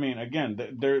 But I mean, again,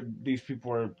 these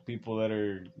people are people that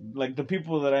are like the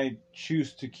people that I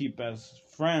choose to keep as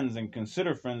friends and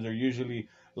consider friends are usually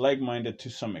like-minded to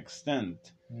some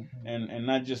extent, and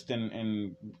not just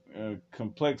in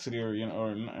complexity or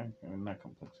or not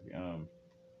complexity,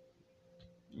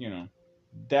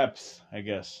 depth, I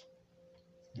guess.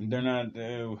 They're not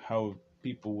how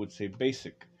people would say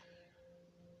basic.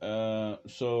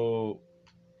 So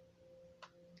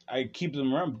I keep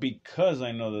them around because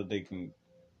I know that they can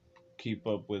keep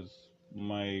up with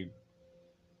my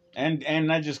and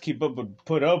not just keep up but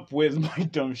put up with my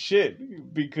dumb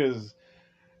shit because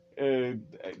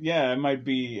I might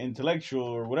be intellectual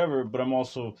or whatever, but I'm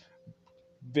also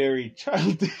very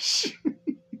childish.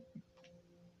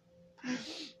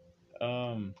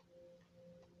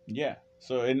 Yeah.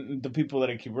 So and the people that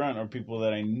I keep around are people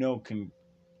that I know can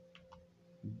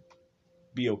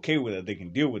be okay with it. They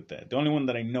can deal with that. The only one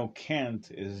that I know can't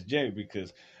is Jay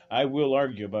because I will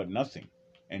argue about nothing,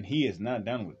 and he is not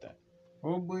down with that.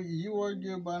 Oh, but you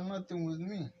argue about nothing with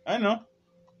me. I know,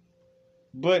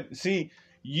 but see,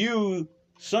 you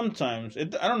sometimes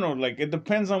I don't know. Like it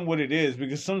depends on what it is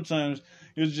because sometimes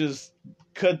you just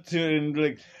cut to it and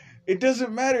like It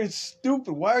doesn't matter. It's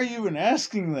stupid. Why are you even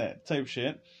asking that type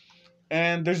shit?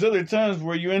 And there's other times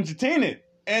where you entertain it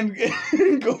and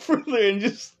go further and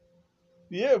just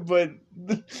yeah. But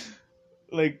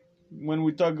like when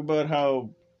we talk about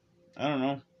how I don't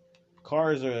know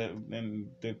cars are and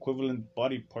the equivalent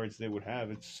body parts they would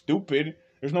have, it's stupid.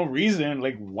 There's no reason.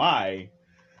 Like why?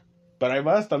 But hay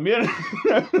más también.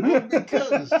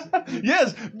 Because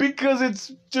yes, because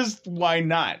it's just why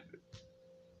not?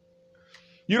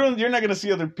 You're not gonna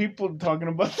see other people talking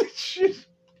about this shit.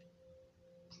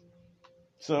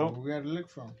 So we gotta look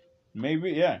for 'em.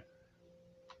 maybe yeah.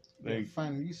 Gotta Like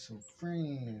find you some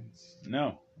friends.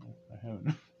 no, I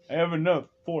haven't. I have enough.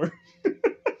 4.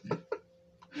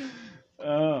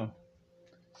 Oh,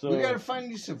 so We gotta find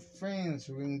you some friends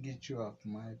so we can get you off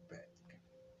my back.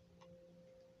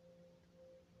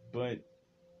 but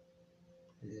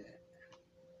Yeah.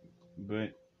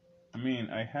 I mean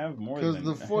I have more Because than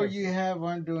the 4 you have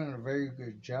aren't doing a very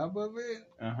good job of it,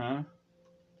 Uh-huh.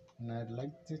 and I'd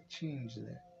like to change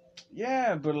that.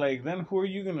 Yeah, but like then who are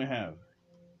you gonna have?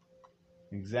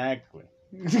 Exactly.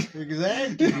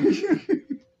 Exactly.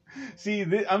 See,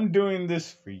 I'm doing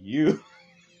this for you.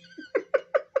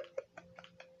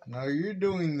 Now you're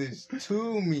doing this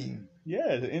to me.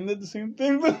 Yeah, isn't it the same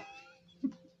thing though?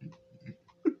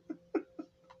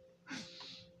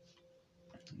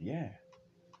 Yeah.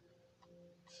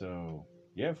 So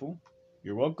yeah, fool.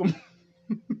 You're welcome.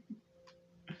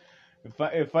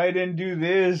 if I didn't do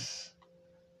this,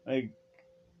 like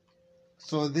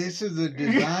So this is a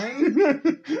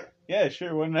design? yeah,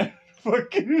 sure, why not?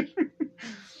 Fucking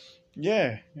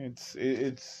yeah, it's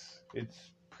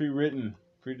pre-written,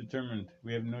 predetermined.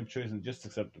 We have no choice and just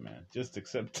accept it, man. Just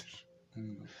accept it.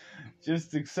 Mm.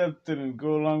 Just accept it and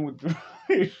go along with the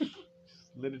ride. Just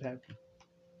let it happen.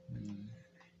 Mm.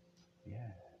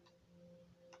 Yeah.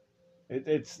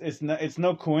 It's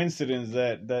no coincidence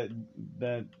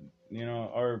that you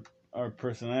know our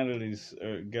personalities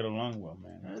get along well,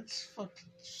 man. That's fucking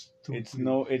stupid.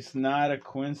 It's not a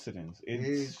coincidence.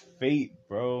 It's fate,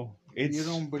 bro. You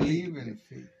don't believe in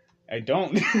fate. I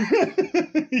don't.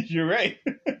 You're right.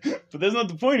 But that's not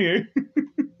the point here.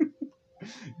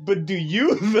 But do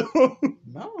you though?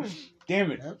 No.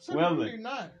 Damn it. Absolutely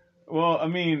not. Well, I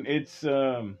mean, it's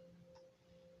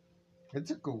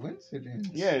It's a coincidence.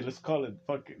 yeah, let's call it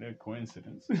fucking a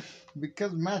coincidence.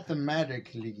 Because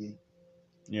mathematically,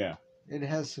 Yeah. it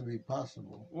has to be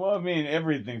possible. Well, I mean,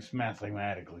 everything's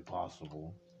mathematically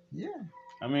possible. Yeah.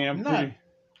 I mean, I'm Not- pretty.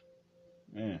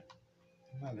 Yeah.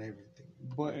 Not everything.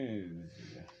 But I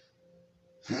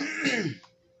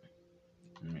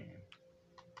mean,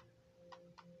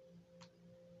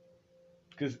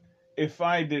 because if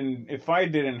I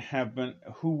didn't happen,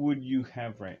 who would you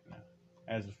have right now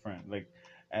as a friend? Like,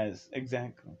 as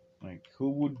exactly, like who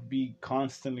would be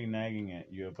constantly nagging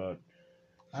at you about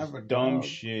I have a dumb dog.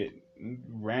 shit,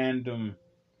 random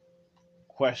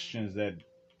questions that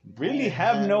really I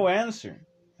have no have- answer?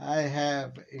 I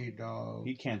have a dog.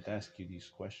 He can't ask you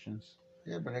these questions.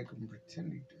 Yeah, but I can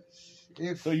pretend he does.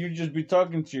 If So you'd just be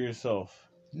talking to yourself.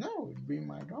 no, it'd be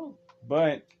my dog.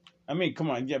 But I mean,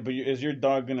 come on, yeah. But is your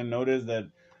dog gonna notice that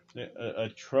a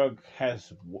truck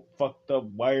has fucked up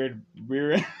wired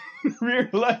rear rear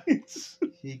lights,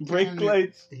 He brake can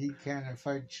lights? He can if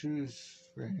I choose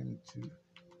for him to.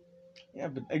 Yeah,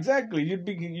 but exactly, you'd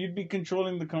be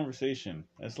controlling the conversation.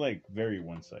 That's like very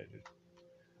one sided,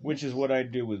 which is what I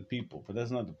do with people. But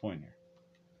that's not the point here.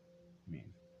 I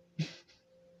mean,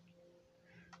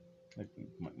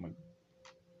 like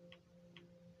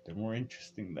they're more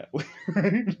interesting that way,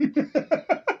 right?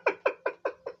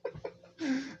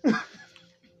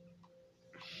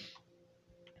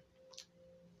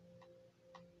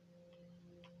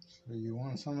 So you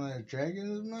want some of that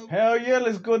dragon's milk? Hell yeah,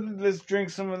 let's drink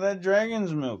some of that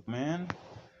dragon's milk, man.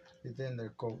 It's in their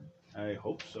coat. I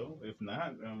hope so. If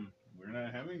not, we're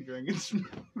not having dragon's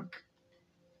milk.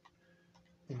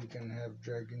 We can have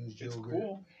dragon's It's yogurt.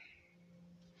 cool.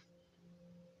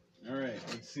 All right,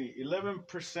 let's see.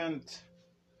 11%.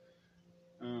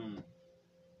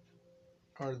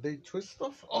 Are they twist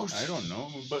off? Oh, I don't know,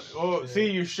 but shit. see,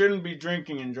 you shouldn't be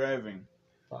drinking and driving,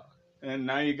 Fuck. and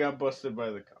now you got busted by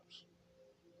the cops.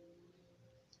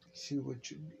 See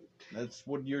what you did. That's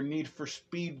what your need for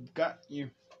speed got you.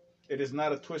 It is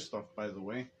not a twist off, by the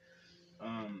way.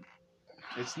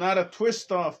 It's not a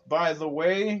twist off, by the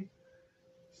way.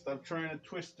 Stop trying to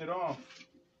twist it off.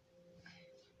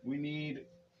 We need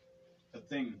a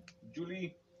thing.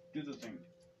 Julie, do the thing.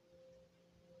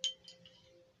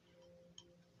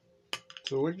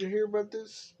 So what did you hear about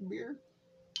this beer?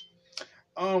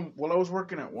 Well, I was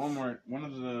working at Walmart. One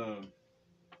of the,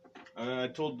 I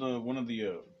told one of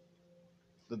the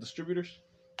the distributors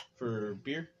for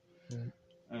beer. Yeah.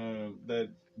 That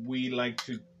we like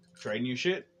to try new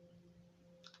shit,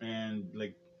 and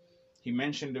like he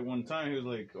mentioned it one time. He was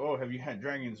like, "Oh, have you had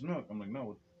Dragon's Milk?" I'm like, "No,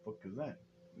 what the fuck is that?"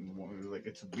 And he was like,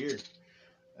 "It's a beer."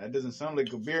 That doesn't sound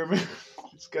like a beer, man.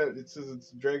 It says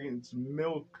it's dragon, it's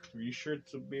milk. Are you sure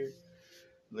it's a beer?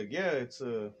 Like, yeah, it's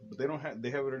a, but they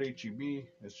have it at HEB.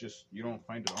 It's just you don't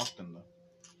find it often though.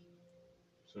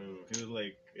 So he was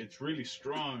like, it's really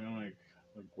strong. I'm like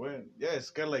what? Yeah, it's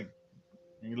got like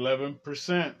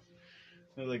 11%.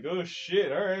 I was like, oh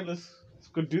shit, all right, let's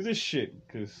go do this shit.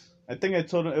 Because I think I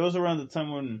told him it was around the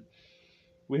time when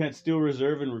we had Steel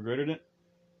Reserve and regretted it.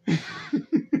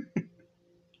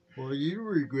 Well, you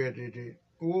regretted it.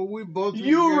 Well, we both.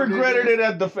 You regretted it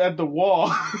at the wall.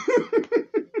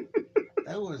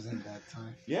 That wasn't that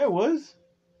time. Yeah, it was.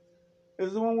 It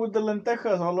was the one with the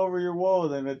lentejas all over your wall.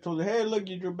 Then I told you, hey, look,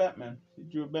 you drew Batman. You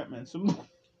drew a Batman symbol.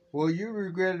 Well, you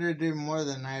regretted it more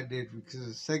than I did because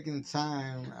the second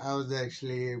time I was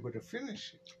actually able to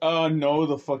finish it. No,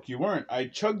 the fuck you weren't. I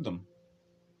chugged them.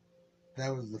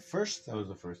 That was the first That time. was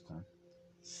the first time.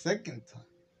 Second time,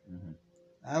 Mm-hmm.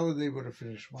 I was able to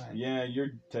finish mine. Yeah, your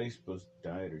taste buds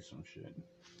died or some shit.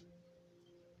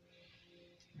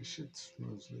 This shit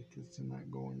smells like it's not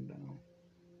going down.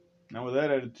 Now with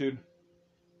that attitude,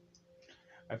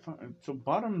 I found so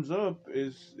bottoms up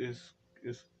is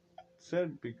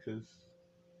said because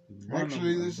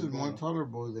Actually, this is more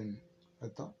tolerable than I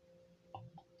thought.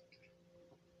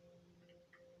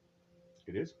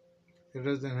 It is. It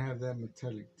doesn't have that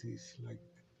metallic taste like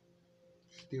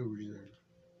Steel Reserve.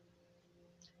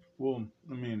 Well,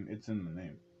 I mean, it's in the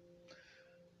name.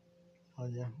 Oh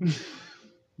yeah.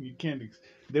 You can't.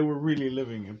 They were really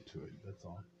living up to it. That's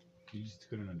all. You just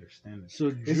couldn't understand it.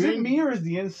 So Is it me or is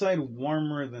the inside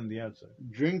warmer than the outside?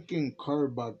 Drinking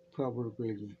Carbach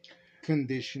probably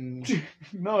conditioned.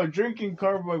 No, drinking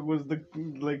Carbach was the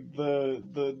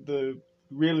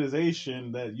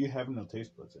realization that you have no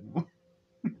taste buds anymore.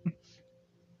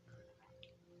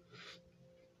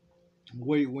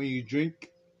 Wait, when you drink,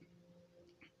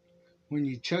 when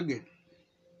you chug it,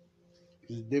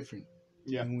 it's different.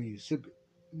 Yeah. And when you sip it,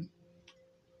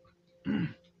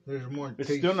 there's more It's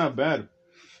taste. still not bad.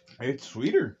 It's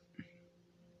sweeter.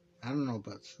 I don't know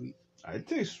about sweet. I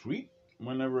taste sweet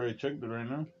whenever I checked it right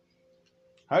now.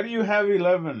 How do you have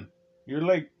 11? You're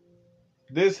like,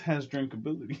 this has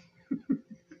drinkability.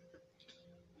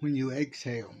 When you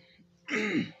exhale.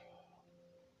 I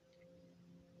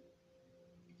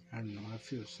don't know. I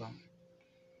feel something.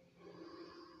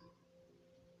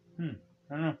 I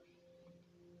don't know.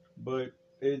 But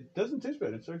it doesn't taste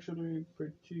bad. It's actually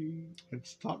pretty...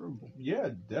 It's tolerable.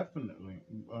 Yeah, definitely.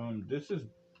 This is...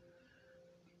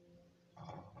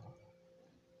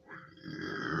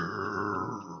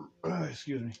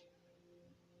 excuse me.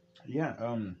 Yeah,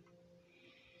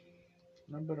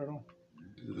 not bad at all.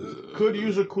 Could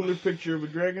use a cooler picture of a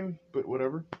dragon, but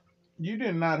whatever. You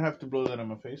did not have to blow that on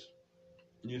my face.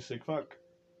 You sick fuck.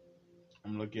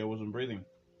 I'm lucky I wasn't breathing.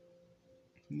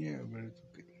 Yeah, but it's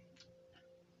okay.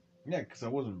 Yeah, because I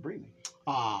wasn't breathing.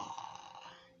 Ah.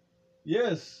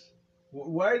 Yes.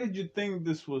 Why did you think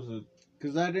this was a...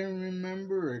 Because I didn't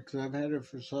remember it, because I've had it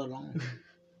for so long.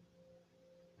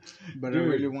 But Dude. I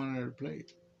really wanted to play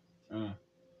it.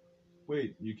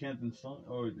 Wait, you can't install it?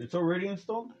 Oh, it's already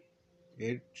installed?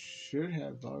 It should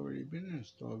have already been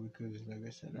installed because, like I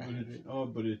said, I had it. Oh,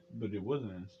 but it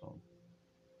wasn't installed.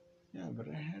 Yeah, but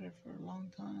I had it for a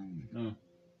long time. No.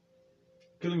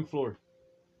 Killing Floor.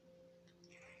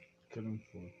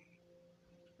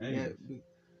 Anyways, Yeah,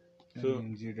 that so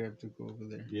means you'd have to go over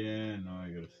there. yeah, no, I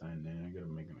gotta sign in. I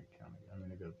gotta make an account. I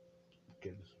mean, I gotta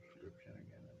get a subscription again.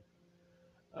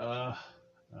 I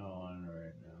don't want it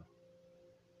right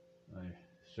now.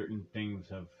 Certain things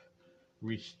have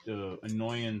reached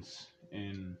annoyance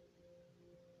in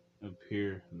up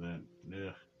here that,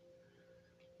 ugh.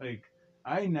 Like,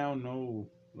 I now know,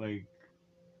 like,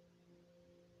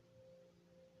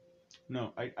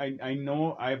 no, I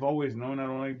know, I've always known I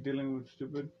don't like dealing with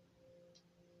stupid.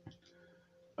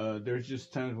 There's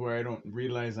just times where I don't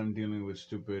realize I'm dealing with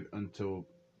stupid until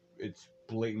it's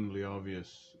blatantly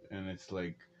obvious, and it's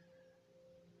like,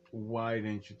 why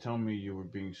didn't you tell me you were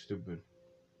being stupid?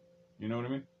 You know what I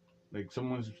mean? Like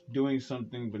someone's doing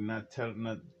something but not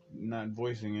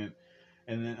voicing it,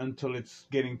 and then until it's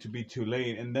getting to be too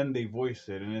late, and then they voice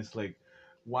it, and it's like,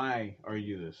 why are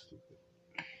you this stupid?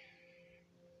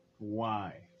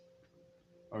 Why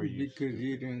are you? Because stupid?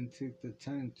 you didn't take the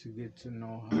time to get to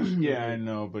know how. Yeah, I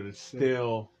know, but it's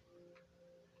still.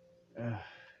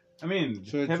 I mean,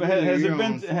 So it's have really it your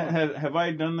been? own fault. Have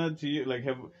I done that to you? Like,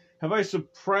 Have I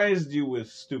surprised you with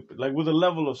stupid, like with a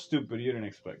level of stupid you didn't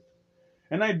expect?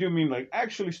 And I do mean like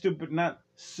actually stupid, not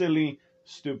silly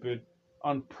stupid,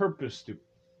 on purpose stupid.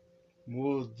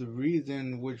 Well, the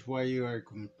reason which why you are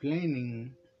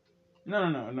complaining. No.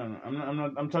 I'm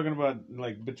not. I'm talking about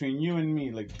like between you and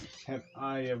me. Like, have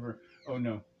I ever? Oh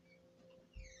no.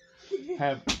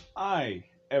 Have I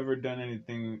ever done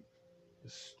anything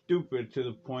stupid to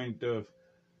the point of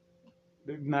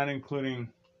not including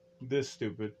this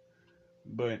stupid,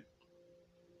 but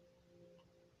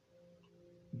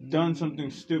done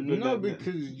something stupid No,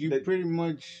 because you that pretty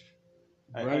much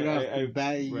right off the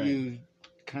bat right. you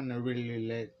kind of really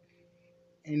let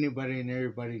anybody and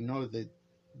everybody know that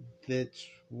that's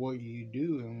what you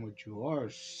do and what you are.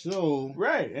 So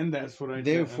Right, and that's what I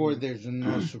therefore there's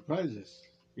no surprises.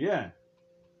 Yeah.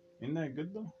 Isn't that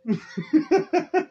good though?